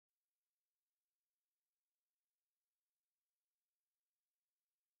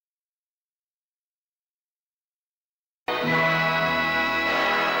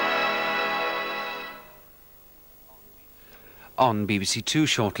On BBC2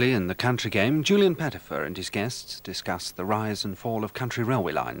 shortly, in the Country Game, Julian Pettifer and his guests discuss the rise and fall of country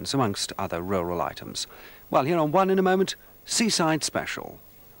railway lines, amongst other rural items. Well, here on One in a moment, Seaside Special.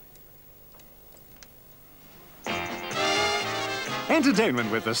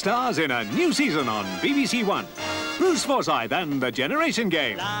 Entertainment with the stars in a new season on BBC1. Bruce Forsyth and the Generation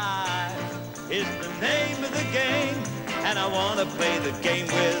Game. Life is the name of the game, and I want to play the game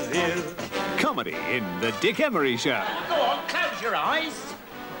with you. Comedy in the Dick Emery Show. Go on, close your eyes.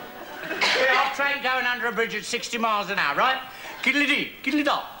 We're off train going under a bridge at 60 miles an hour, right? Kiddly-dee,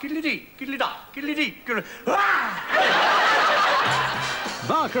 kiddly-da, kiddly-dee, kiddly-da, kiddly-dee, kiddly... Ah!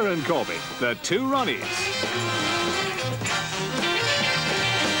 Barker and Torbay, the two Ronnies.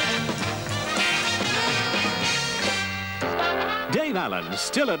 Dave Allen,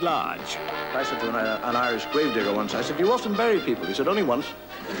 still at large. I said to an Irish gravedigger once, I said, "Do you often bury people?" He said, "Only once."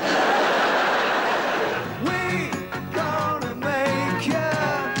 We're gonna make you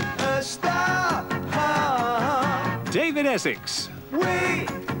a star. David Essex. We're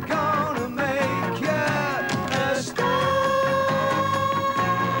gonna make you a star.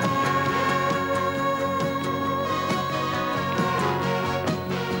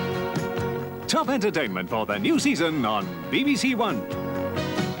 Top entertainment for the new season on BBC1.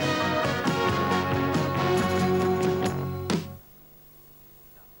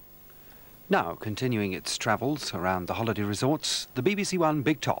 Now, continuing its travels around the holiday resorts, the BBC1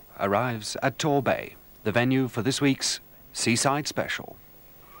 Big Top arrives at Torbay, the venue for this week's Seaside Special.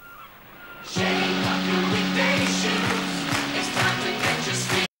 Shame.